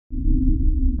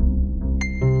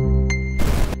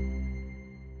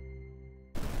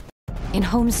In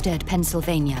Homestead,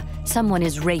 Pennsylvania, someone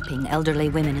is raping elderly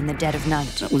women in the dead of night.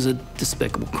 That was a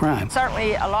despicable crime.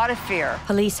 Certainly a lot of fear.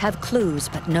 Police have clues,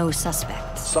 but no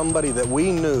suspects. Somebody that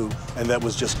we knew and that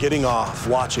was just getting off,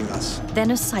 watching us.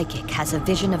 Then a psychic has a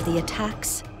vision of the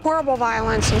attacks. Horrible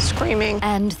violence and screaming.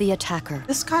 And the attacker.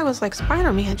 This guy was like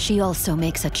Spider-Man. She also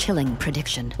makes a chilling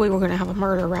prediction. We were going to have a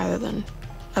murder rather than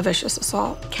a vicious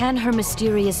assault. Can her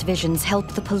mysterious visions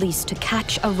help the police to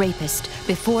catch a rapist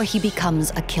before he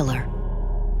becomes a killer?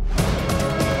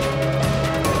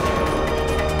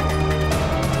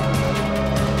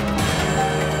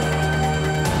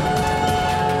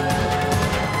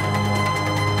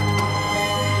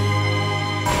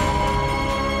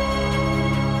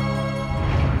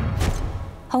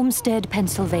 Homestead,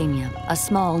 Pennsylvania, a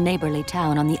small neighborly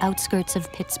town on the outskirts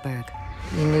of Pittsburgh.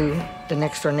 You knew the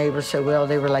next-door neighbors so well,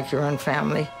 they were like your own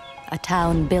family. A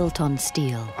town built on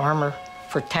steel. Armor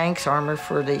for tanks, armor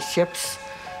for the ships.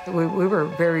 We were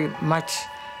very much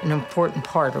an important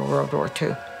part of World War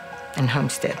II in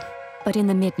Homestead. But in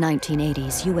the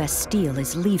mid-1980s, U.S. Steel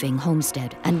is leaving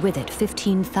Homestead, and with it,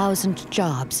 15,000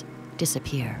 jobs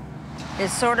disappear. It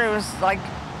sort of was like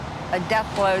a death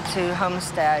blow to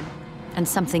Homestead. And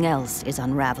something else is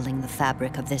unraveling the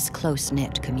fabric of this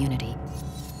close-knit community.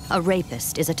 A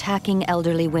rapist is attacking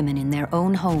elderly women in their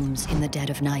own homes in the dead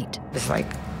of night. It's like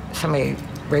somebody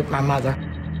raped my mother.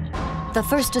 The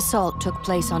first assault took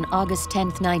place on August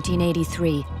 10th,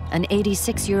 1983. An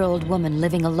 86-year-old woman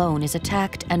living alone is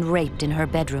attacked and raped in her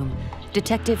bedroom.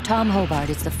 Detective Tom Hobart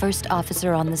is the first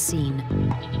officer on the scene.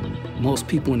 Most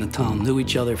people in the town knew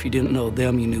each other. If you didn't know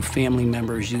them, you knew family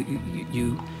members.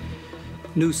 You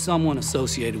knew someone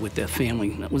associated with that family.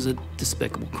 That was a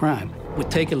despicable crime.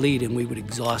 We'd take a lead and we would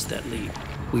exhaust that lead.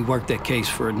 We worked that case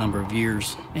for a number of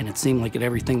years, and it seemed like at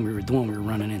everything we were doing, we were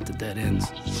running into dead ends.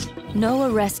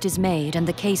 No arrest is made and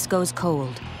the case goes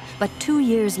cold. But 2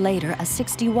 years later, a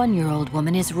 61-year-old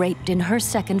woman is raped in her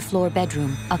second-floor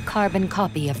bedroom, a carbon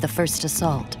copy of the first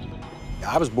assault.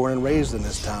 I was born and raised in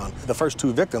this town. The first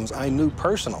two victims I knew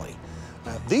personally.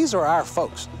 These are our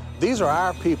folks. These are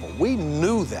our people. We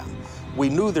knew them. We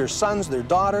knew their sons, their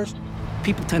daughters.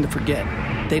 People tend to forget.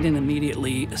 They didn't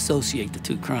immediately associate the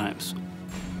two crimes.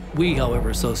 We, however,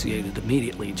 associated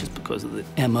immediately just because of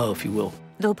the MO, if you will.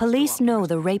 Though police know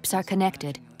the rapes are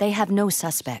connected, they have no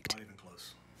suspect.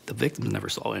 The victims never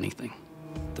saw anything.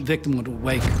 The victim would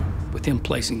awake with him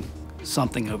placing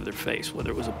something over their face, whether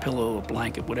it was a pillow, a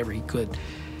blanket, whatever he could.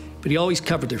 But he always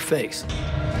covered their face.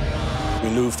 We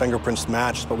knew fingerprints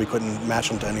matched, but we couldn't match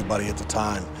them to anybody at the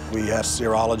time. We had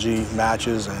serology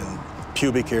matches and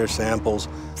pubic hair samples.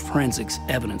 Forensics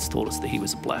evidence told us that he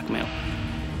was a black male.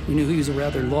 We knew he was a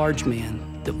rather large man.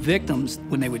 The victims,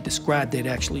 when they would describe, they'd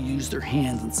actually use their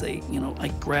hands and say, you know, I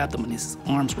grabbed him and his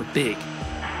arms were big.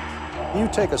 You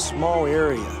take a small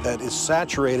area that is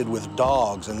saturated with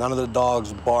dogs and none of the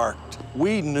dogs barked.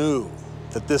 We knew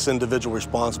that this individual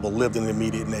responsible lived in the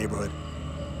immediate neighborhood.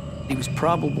 He was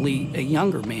probably a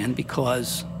younger man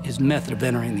because his method of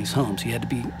entering these homes, he had to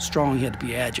be strong, he had to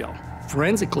be agile.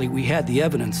 Forensically, we had the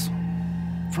evidence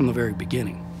from the very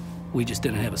beginning. We just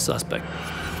didn't have a suspect.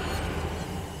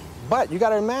 But you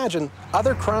gotta imagine,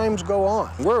 other crimes go on.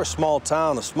 We're a small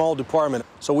town, a small department,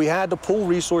 so we had to pool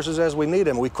resources as we need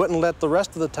them. We couldn't let the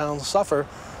rest of the town suffer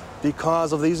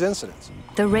because of these incidents.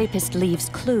 The rapist leaves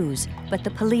clues, but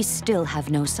the police still have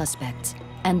no suspects,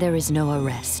 and there is no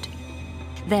arrest.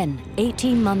 Then,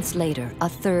 18 months later, a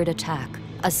third attack.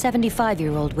 A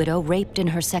 75-year-old widow raped in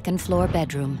her second-floor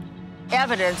bedroom.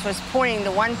 Evidence was pointing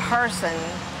to one person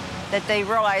that they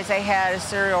realized they had a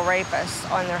serial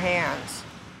rapist on their hands.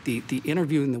 The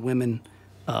interviewing the women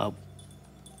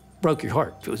broke your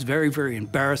heart. It was very, very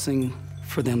embarrassing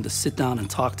for them to sit down and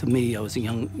talk to me. I was a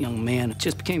young man. It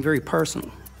just became very personal.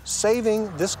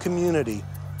 Saving this community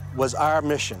was our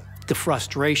mission. The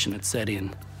frustration had set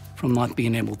in from not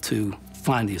being able to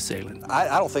find the assailant.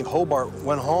 I don't think Hobart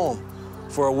went home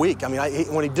for a week. I mean,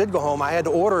 when he did go home, I had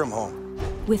to order him home.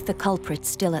 With the culprit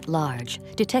still at large,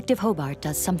 Detective Hobart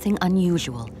does something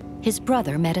unusual. His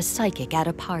brother met a psychic at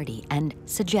a party and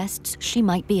suggests she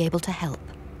might be able to help.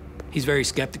 He's very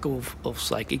skeptical of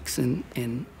psychics,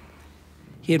 and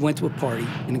he had went to a party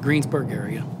in the Greensburg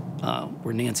area,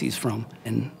 where Nancy's from,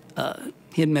 and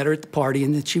he had met her at the party,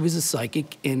 and that she was a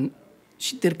psychic, and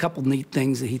she did a couple neat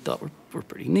things that he thought were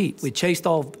pretty neat. We chased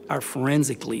all our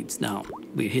forensic leads down.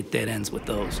 We hit dead ends with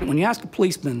those. When you ask a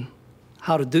policeman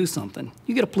how to do something,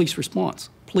 you get a police response.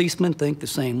 Policemen think the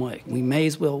same way. We may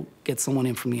as well get someone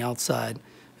in from the outside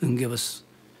who can give us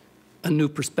a new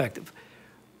perspective.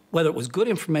 Whether it was good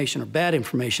information or bad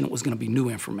information, it was going to be new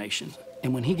information.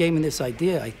 And when he gave me this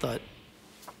idea, I thought,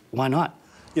 why not?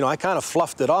 You know, I kind of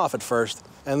fluffed it off at first,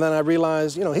 and then I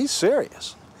realized, you know, he's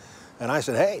serious. And I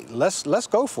said, hey, let's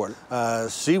go for it.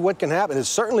 See what can happen. It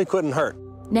certainly couldn't hurt.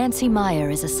 Nancy Meyer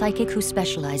is a psychic who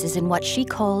specializes in what she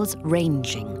calls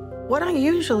ranging. What I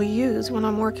usually use when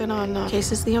I'm working on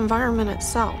cases, the environment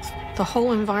itself. The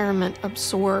whole environment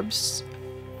absorbs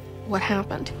what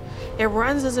happened. It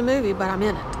runs as a movie, but I'm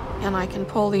in it, and I can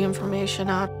pull the information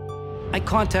out. I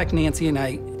contact Nancy, and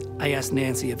I asked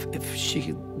Nancy if she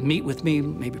could meet with me,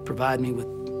 maybe provide me with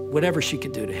whatever she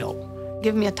could do to help.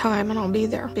 Give me a time and I'll be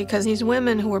there, because these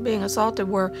women who were being assaulted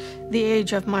were the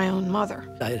age of my own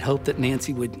mother. I had hoped that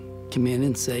Nancy would come in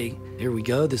and say, here we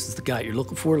go, this is the guy you're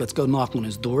looking for, let's go knock on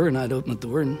his door, and I'd open the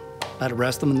door and I'd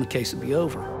arrest him and the case would be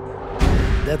over.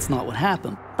 That's not what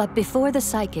happened. But before the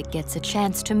psychic gets a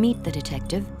chance to meet the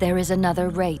detective, there is another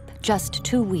rape, just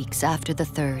 2 weeks after the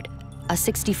third. A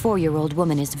 64-year-old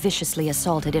woman is viciously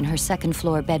assaulted in her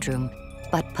second-floor bedroom,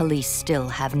 but police still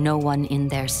have no one in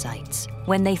their sights.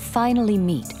 When they finally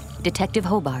meet, Detective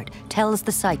Hobart tells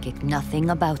the psychic nothing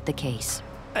about the case.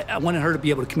 I wanted her to be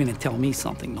able to come in and tell me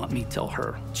something, not me tell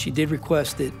her. She did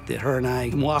request that her and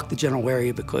I walk the general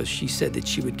area because she said that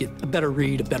she would get a better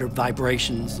read, a better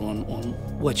vibrations on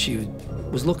what she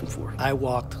was looking for. I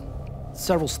walked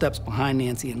several steps behind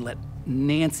Nancy and let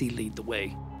Nancy lead the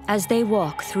way. As they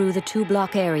walk through the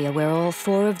 2-block area where all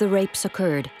 4 of the rapes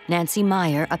occurred, Nancy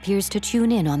Meyer appears to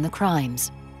tune in on the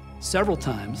crimes. Several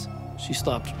times, she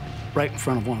stopped right in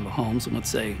front of one of the homes and would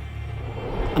say,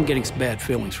 I'm getting some bad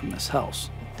feelings from this house.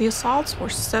 The assaults were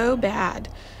so bad,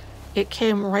 it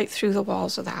came right through the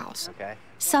walls of the house. Okay.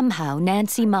 Somehow,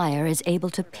 Nancy Meyer is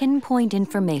able to pinpoint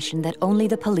information that only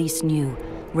the police knew.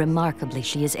 Remarkably,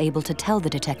 she is able to tell the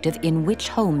detective in which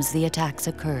homes the attacks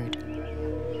occurred.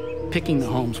 Picking the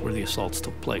homes where the assaults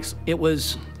took place, it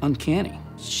was uncanny.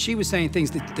 She was saying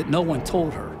things that no one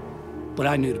told her, but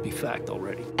I knew to be fact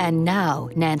already. And now,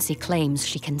 Nancy claims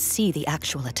she can see the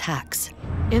actual attacks.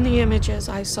 In the images,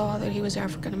 I saw that he was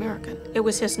African American. It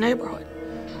was his neighborhood.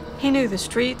 He knew the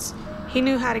streets. He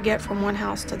knew how to get from one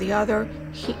house to the other.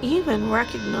 He even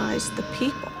recognized the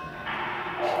people.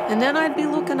 And then I'd be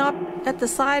looking up at the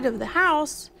side of the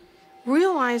house,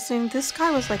 realizing this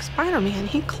guy was like Spider-Man.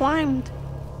 He climbed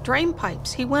drain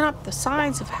pipes. He went up the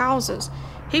sides of houses.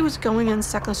 He was going in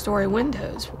second-story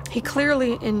windows. He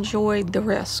clearly enjoyed the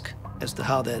risk. As to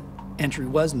how that entry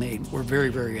was made were very,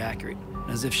 very accurate,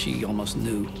 as if she almost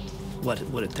knew what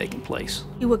had taken place.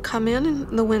 He would come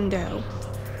in the window,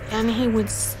 and he would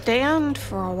stand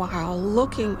for a while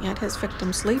looking at his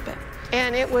victim sleeping.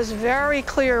 And it was very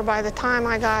clear by the time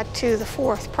I got to the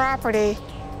 4th property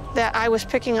that I was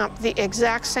picking up the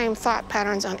exact same thought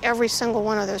patterns on every single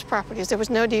one of those properties. There was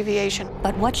no deviation.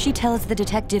 But what she tells the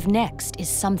detective next is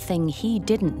something he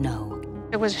didn't know.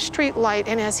 It was a street light,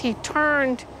 and as he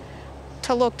turned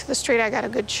to look to the street, I got a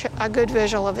good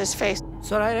visual of his face.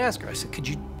 So I'd ask her, I said,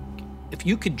 if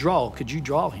you could draw, could you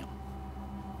draw him?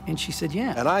 And she said,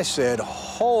 yeah. And I said,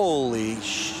 holy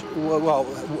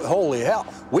hell,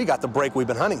 we got the break we've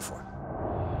been hunting for.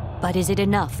 But is it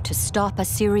enough to stop a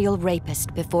serial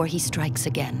rapist before he strikes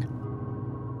again?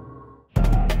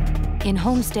 In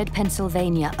Homestead,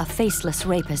 Pennsylvania, a faceless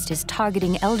rapist is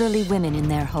targeting elderly women in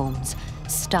their homes.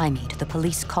 Stymied, the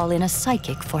police call in a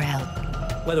psychic for help.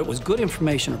 Whether it was good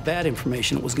information or bad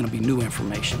information, it was going to be new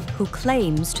information. Who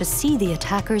claims to see the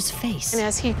attacker's face. And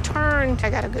as he turned,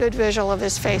 I got a good visual of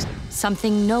his face.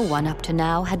 Something no one up to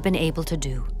now had been able to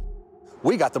do.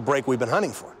 We got the break we've been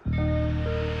hunting for.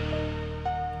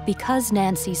 Because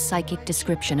Nancy's psychic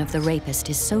description of the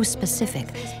rapist is so specific,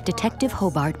 Detective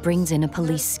Hobart brings in a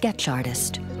police sketch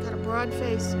artist. He's got a broad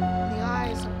face, the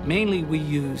eyes. Mainly we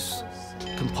use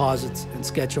composites and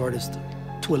sketch artists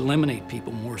to eliminate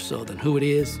people more so than who it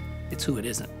is, it's who it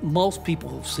isn't. Most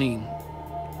people have seen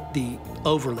the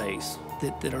overlays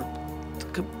that are,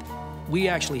 we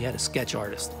actually had a sketch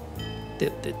artist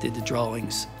that did the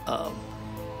drawings.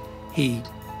 He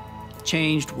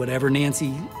changed whatever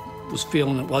Nancy was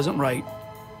feeling it wasn't right,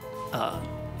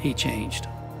 he changed.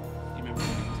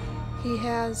 He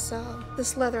has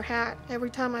this leather hat.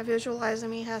 Every time I visualize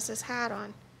him, he has this hat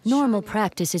on. Normal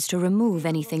practice is to remove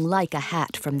anything like a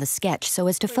hat from the sketch so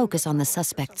as to focus on the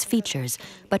suspect's features,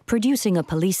 but producing a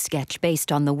police sketch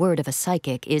based on the word of a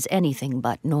psychic is anything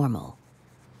but normal.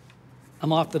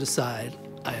 I'm off to the side.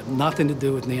 I have nothing to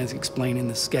do with Nancy explaining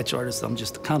the sketch artist. I'm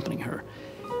just accompanying her.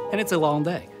 And it's a long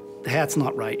day. The hat's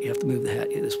not right. You have to move the hat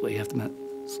this way. You have to move.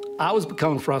 I was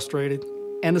becoming frustrated,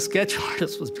 and the sketch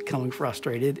artist was becoming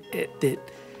frustrated.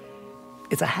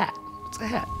 It's a hat. It's a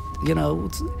hat. You know,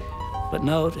 but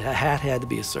no, a hat had to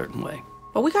be a certain way.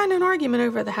 But we got in an argument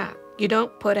over the hat. You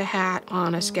don't put a hat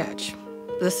on a sketch.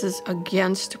 This is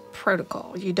against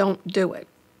protocol. You don't do it.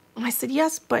 And I said,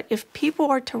 yes, but if people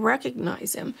are to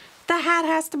recognize him, the hat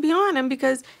has to be on him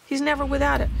because he's never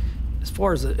without it. As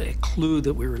far as a clue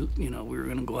that we were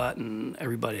going to go out and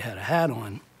everybody had a hat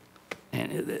on,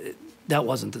 and that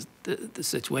wasn't the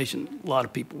situation. A lot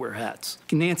of people wear hats.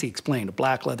 Nancy explained a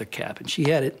black leather cap, and she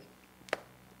had it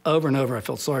over and over. I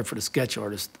felt sorry for the sketch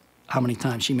artist, how many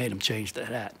times she made him change that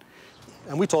hat.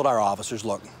 And we told our officers,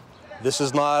 look, this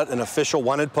is not an official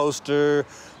wanted poster.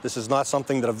 This is not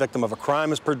something that a victim of a crime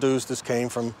has produced. This came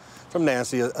from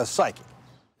Nancy, a psychic.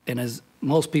 And as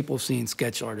most people have seen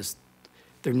sketch artists,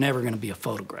 they're never going to be a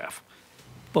photograph.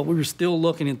 But we were still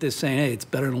looking at this saying, hey, it's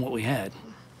better than what we had.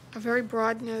 A very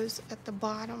broad nose at the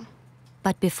bottom.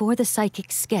 But before the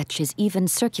psychic sketch is even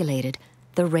circulated,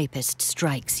 the rapist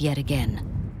strikes yet again.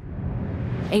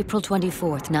 April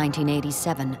 24th,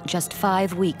 1987, just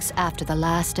 5 weeks after the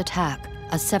last attack,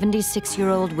 a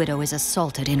 76-year-old widow is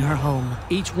assaulted in her home.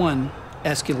 Each one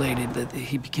escalated that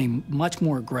he became much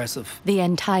more aggressive. The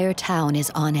entire town is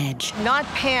on edge. Not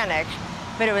panic,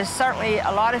 but it was certainly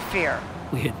a lot of fear.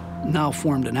 We had now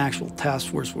formed an actual task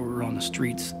force where we were on the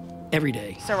streets every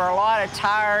day. So there were a lot of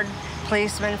tired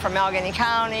policemen from Allegheny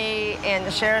County and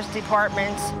the sheriff's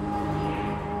departments.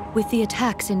 With the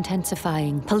attacks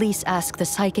intensifying, police ask the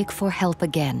psychic for help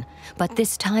again, but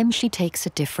this time she takes a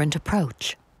different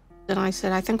approach. And I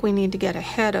said, I think we need to get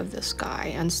ahead of this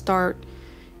guy and start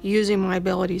using my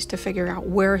abilities to figure out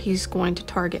where he's going to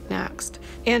target next.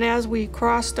 And as we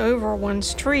crossed over one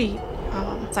street,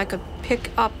 I could pick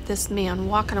up this man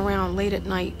walking around late at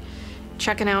night,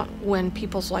 checking out when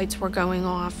people's lights were going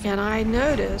off. And I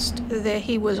noticed that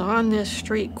he was on this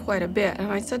street quite a bit.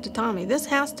 And I said to Tommy, this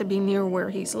has to be near where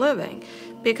he's living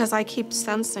because I keep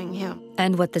sensing him.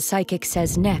 And what the psychic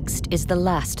says next is the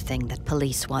last thing that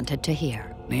police wanted to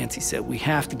hear. Nancy said, we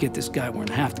have to get this guy. We're going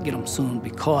to have to get him soon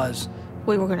because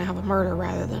we were going to have a murder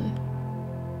rather than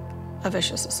a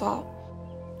vicious assault.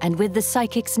 And with the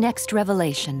psychic's next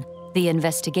revelation, the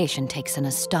investigation takes an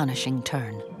astonishing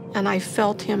turn. And I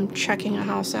felt him checking a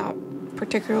house out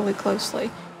particularly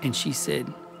closely. And she said,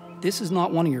 this is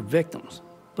not one of your victims,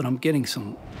 but I'm getting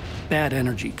some bad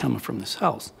energy coming from this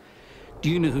house. Do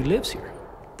you know who lives here?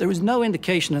 There was no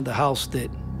indication of the house that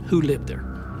who lived there.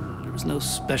 There was no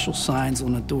special signs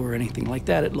on the door or anything like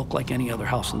that. It looked like any other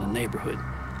house in the neighborhood.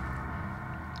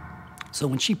 So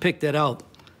when she picked that out,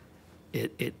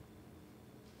 it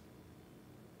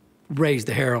raised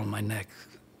the hair on my neck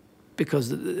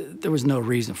because there was no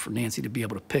reason for Nancy to be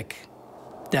able to pick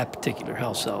that particular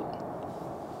house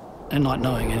out and not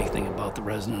knowing anything about the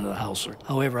resident of the house.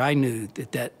 However, I knew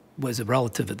that that was a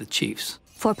relative of the chief's.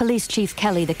 For Police Chief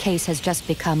Kelly, the case has just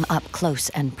become up close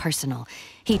and personal.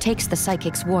 He takes the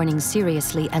psychic's warning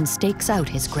seriously and stakes out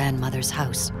his grandmother's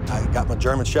house. I got my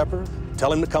German Shepherd.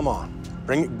 Tell him to come on.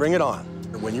 Bring it on.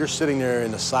 When you're sitting there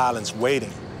in the silence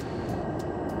waiting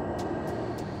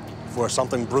for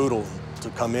something brutal to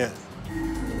come in,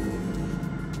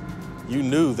 you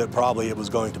knew that probably it was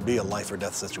going to be a life or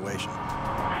death situation.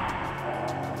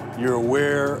 You're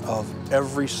aware of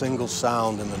every single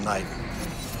sound in the night.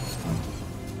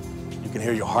 You can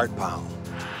hear your heart pound.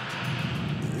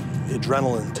 The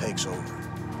adrenaline takes over.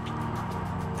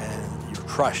 And you're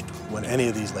crushed when any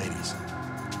of these ladies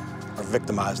are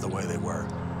victimized the way they were.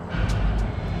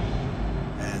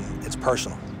 And it's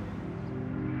personal.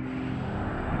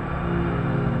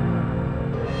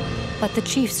 But the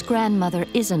chief's grandmother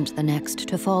isn't the next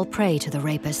to fall prey to the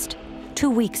rapist. 2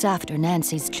 weeks after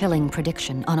Nancy's chilling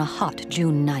prediction on a hot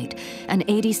June night, an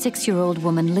 86-year-old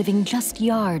woman living just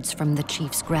yards from the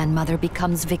chief's grandmother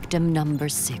becomes victim number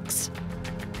 6.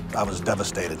 I was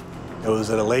devastated. It was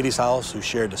at a lady's house who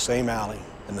shared the same alley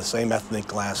and the same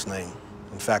ethnic last name.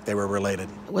 In fact, they were related.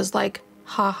 It was like,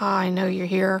 ha ha, I know you're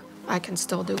here. I can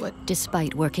still do it.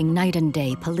 Despite working night and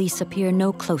day, police appear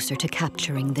no closer to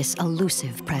capturing this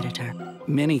elusive predator.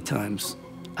 Many times,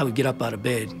 I would get up out of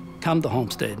bed, come to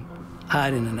Homestead,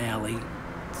 hide in an alley,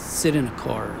 sit in a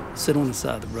car, sit on the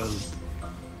side of the road,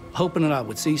 hoping that I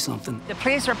would see something. The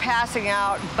police were passing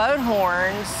out boat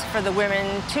horns for the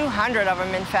women, 200 of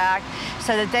them, in fact,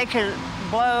 so that they could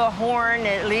blow a horn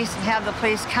at least and have the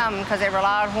police come because they were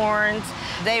loud horns.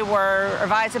 They were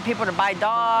advising people to buy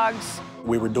dogs.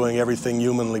 We were doing everything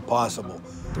humanly possible.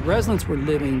 The residents were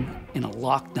living in a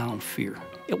lockdown fear.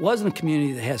 It wasn't a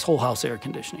community that has whole house air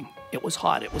conditioning. It was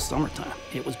hot, it was summertime,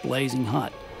 it was blazing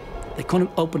hot. They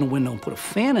couldn't open a window and put a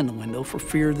fan in the window for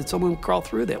fear that someone would crawl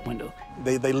through that window.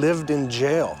 They lived in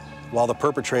jail while the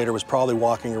perpetrator was probably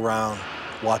walking around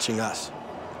watching us.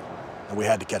 And we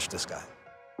had to catch this guy.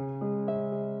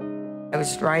 I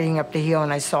was riding up the hill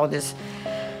and I saw this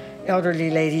elderly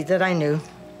lady that I knew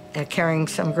carrying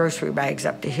some grocery bags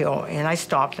up the hill. And I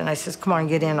stopped and I says, come on,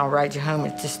 get in, I'll ride you home.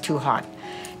 It's just too hot.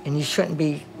 And you shouldn't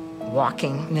be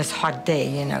walking in this hot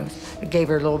day, you know. It gave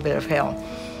her a little bit of hell.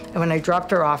 And when I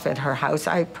dropped her off at her house,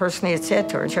 I personally had said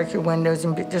to her, check your windows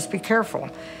and just be careful.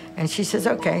 And she says,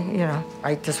 okay, you know.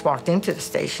 I just walked into the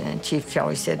station and Chief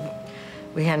Kelly said,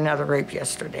 we had another rape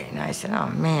yesterday. And I said, oh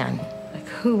man, like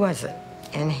who was it?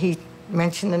 And he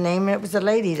mentioned the name, and it was a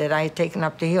lady that I had taken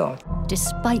up the hill.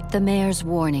 Despite the mayor's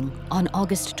warning, on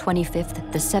August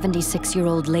 25th, the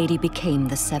 76-year-old lady became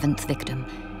the 7th victim.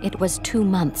 It was 2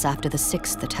 months after the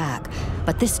 6th attack,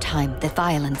 but this time the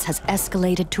violence has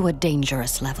escalated to a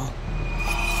dangerous level.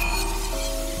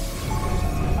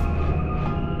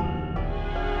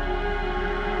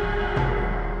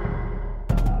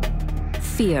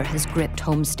 Fear has gripped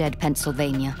Homestead,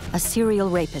 Pennsylvania. A serial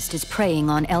rapist is preying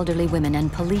on elderly women,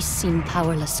 and police seem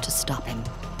powerless to stop him.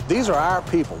 These are our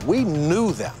people. We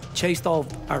knew them. Chased all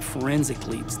our forensic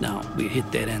leads now. We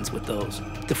hit dead ends with those.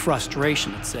 The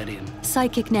frustration had set in.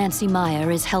 Psychic Nancy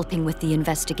Meyer is helping with the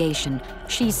investigation.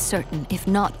 She's certain, if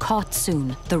not caught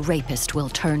soon, the rapist will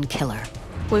turn killer.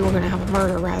 We were going to have a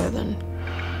murder rather than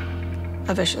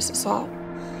a vicious assault.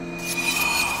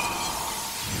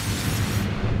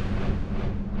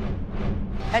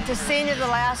 At the scene of the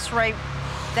last rape,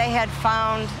 they had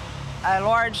found a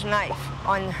large knife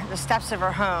on the steps of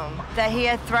her home that he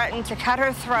had threatened to cut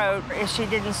her throat if she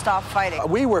didn't stop fighting.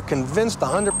 We were convinced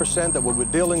 100% that we were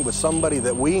dealing with somebody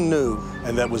that we knew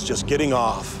and that was just getting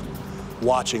off,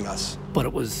 watching us. But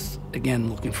it was, again,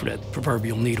 looking for that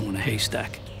proverbial needle in a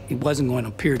haystack. He wasn't going to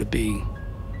appear to be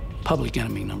public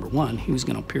enemy number one. He was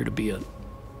going to appear to be a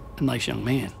nice young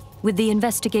man. With the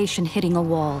investigation hitting a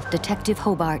wall, Detective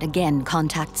Hobart again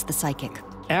contacts the psychic.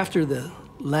 After the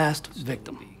last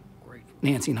victim,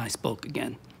 Nancy and I spoke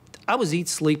again. I was eating,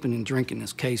 sleeping, and drinking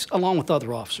this case, along with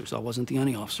other officers. I wasn't the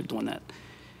only officer doing that.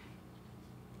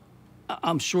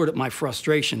 I'm sure that my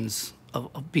frustrations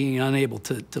of being unable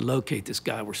to locate this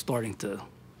guy were starting to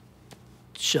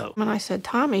show. And I said,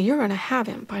 Tommy, you're going to have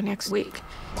him by next week.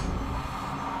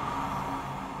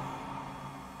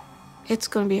 It's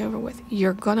going to be over with.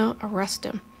 You're going to arrest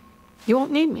him. You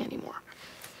won't need me anymore.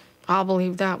 I'll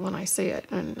believe that when I see it.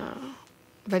 And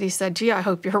but he said, gee, I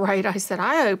hope you're right. I said,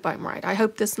 I hope I'm right. I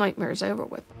hope this nightmare's over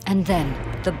with. And then,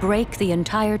 the break the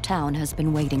entire town has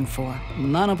been waiting for.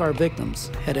 None of our victims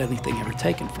had anything ever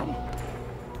taken from them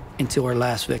until our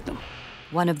last victim.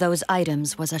 One of those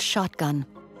items was a shotgun.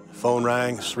 The phone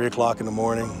rang, 3 o'clock in the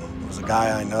morning. It was a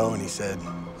guy I know, and he said,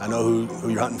 I know who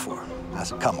you're hunting for. I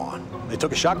said, come on. They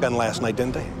took a shotgun last night,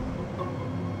 didn't they?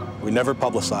 We never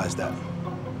publicized that.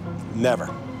 Never.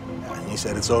 And he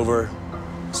said, it's over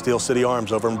Steel City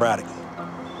Arms over in Braddock.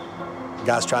 The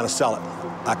guy's trying to sell it.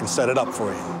 I can set it up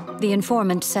for you. The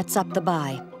informant sets up the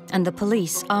buy, and the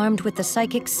police, armed with the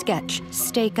psychic's sketch,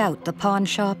 stake out the pawn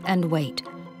shop and wait.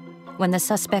 When the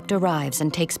suspect arrives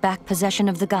and takes back possession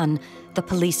of the gun, the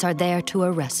police are there to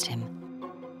arrest him.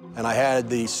 And I had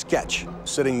the sketch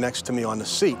sitting next to me on the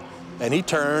seat, and he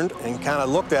turned and kind of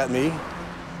looked at me.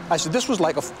 I said, this was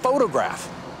like a photograph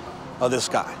of this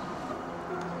guy.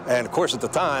 And of course, at the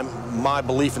time, my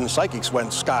belief in psychics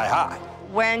went sky high.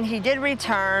 When he did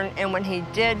return and when he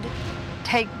did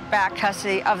take back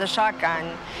custody of the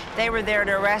shotgun, they were there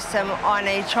to arrest him on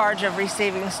a charge of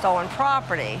receiving stolen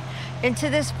property. And to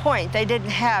this point, they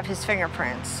didn't have his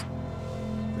fingerprints.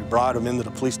 We brought him into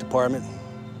the police department,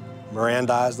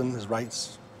 Mirandized him, his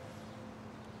rights,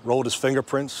 rolled his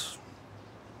fingerprints.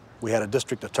 We had a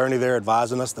district attorney there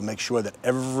advising us to make sure that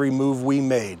every move we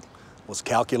made was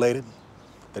calculated,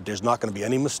 that there's not going to be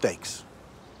any mistakes.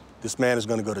 This man is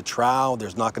going to go to trial.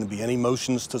 There's not going to be any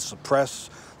motions to suppress.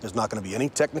 There's not going to be any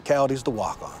technicalities to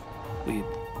walk on. We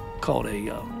called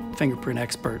a fingerprint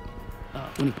expert.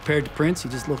 When he compared the prints, he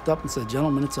just looked up and said,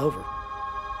 gentlemen, it's over.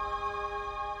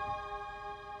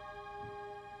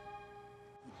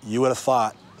 You would have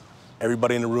thought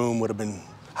everybody in the room would have been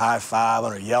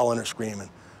high-fiving or yelling or screaming.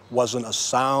 Wasn't a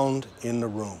sound in the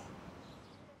room.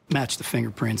 Matched the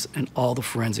fingerprints, and all the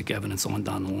forensic evidence on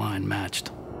down the line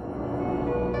matched.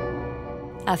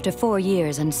 After 4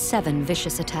 years and 7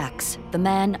 vicious attacks, the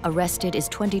man arrested is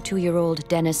 22-year-old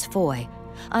Dennis Foy.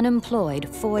 Unemployed,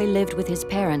 Foy lived with his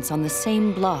parents on the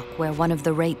same block where one of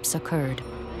the rapes occurred.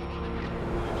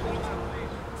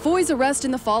 Foy's arrest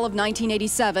in the fall of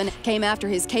 1987 came after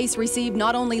his case received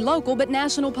not only local but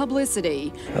national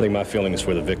publicity. I think my feeling is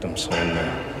for the victims,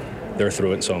 and they're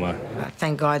through it, and so am I.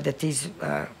 Thank God that these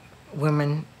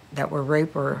women that were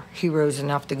raped were heroes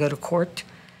enough to go to court.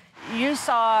 You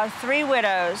saw 3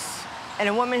 widows and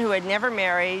a woman who had never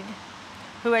married,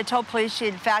 who had told police she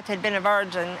in fact had been a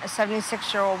virgin, a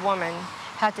 76-year-old woman,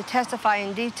 had to testify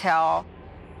in detail.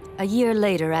 A year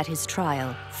later at his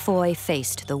trial, Foy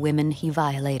faced the women he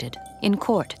violated. In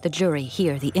court, the jury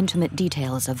hear the intimate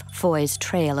details of Foy's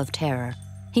trail of terror.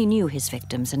 He knew his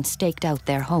victims and staked out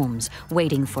their homes,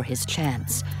 waiting for his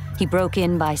chance. He broke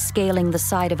in by scaling the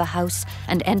side of a house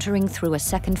and entering through a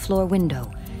second-floor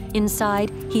window. Inside,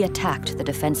 he attacked the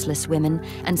defenseless women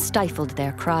and stifled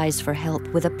their cries for help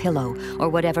with a pillow or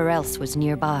whatever else was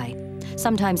nearby.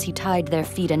 Sometimes he tied their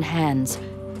feet and hands.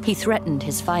 He threatened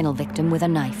his final victim with a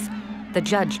knife. The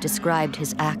judge described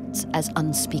his acts as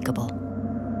unspeakable.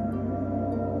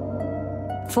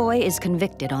 Foy is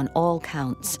convicted on all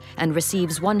counts and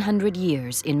receives 100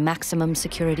 years in maximum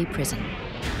security prison.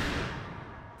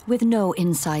 With no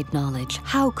inside knowledge,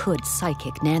 how could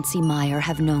psychic Nancy Meyer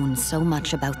have known so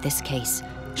much about this case?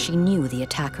 She knew the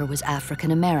attacker was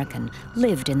African American,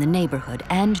 lived in the neighborhood,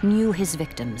 and knew his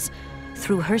victims.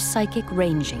 Through her psychic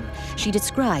ranging, she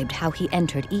described how he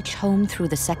entered each home through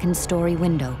the second-story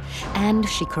window, and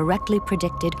she correctly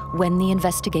predicted when the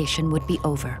investigation would be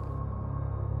over.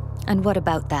 And what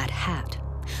about that hat?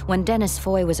 When Dennis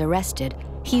Foy was arrested,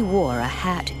 he wore a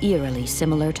hat eerily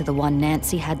similar to the one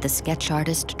Nancy had the sketch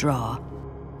artist draw.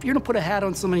 If you're gonna put a hat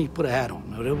on somebody, you put a hat on,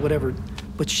 whatever.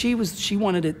 But she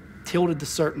wanted it tilted a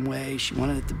certain way. She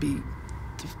wanted it to be,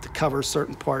 to cover a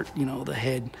certain part, you know, the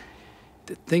head.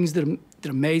 The things that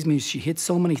amazed me is she hit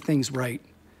so many things right.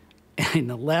 And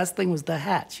the last thing was the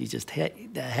hat. She just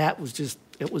hit, the hat was just,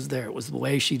 it was there. It was the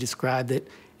way she described it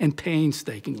and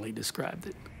painstakingly described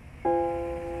it.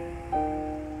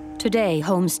 Today,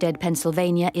 Homestead,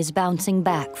 Pennsylvania is bouncing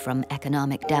back from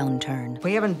economic downturn.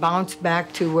 We haven't bounced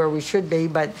back to where we should be,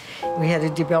 but we had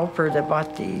a developer that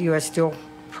bought the U.S. Steel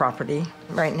property.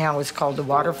 Right now it's called the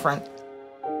Waterfront.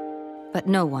 But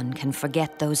no one can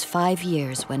forget those 5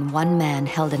 years when one man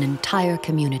held an entire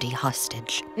community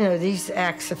hostage. You know, these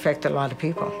acts affect a lot of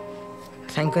people.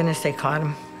 Thank goodness they caught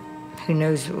him. Who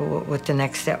knows what the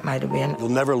next step might have been. You'll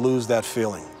never lose that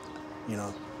feeling, you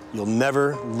know. You'll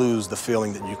never lose the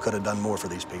feeling that you could have done more for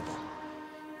these people.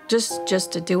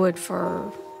 Just to do it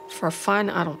for fun,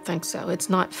 I don't think so. It's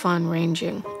not fun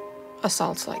ranging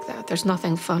assaults like that. There's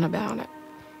nothing fun about it.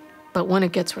 But when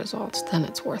it gets results, then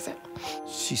it's worth it.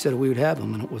 She said we would have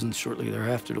them, and it wasn't shortly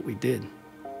thereafter that we did.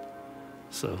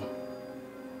 So,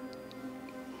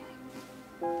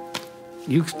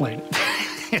 you explain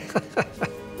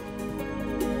it.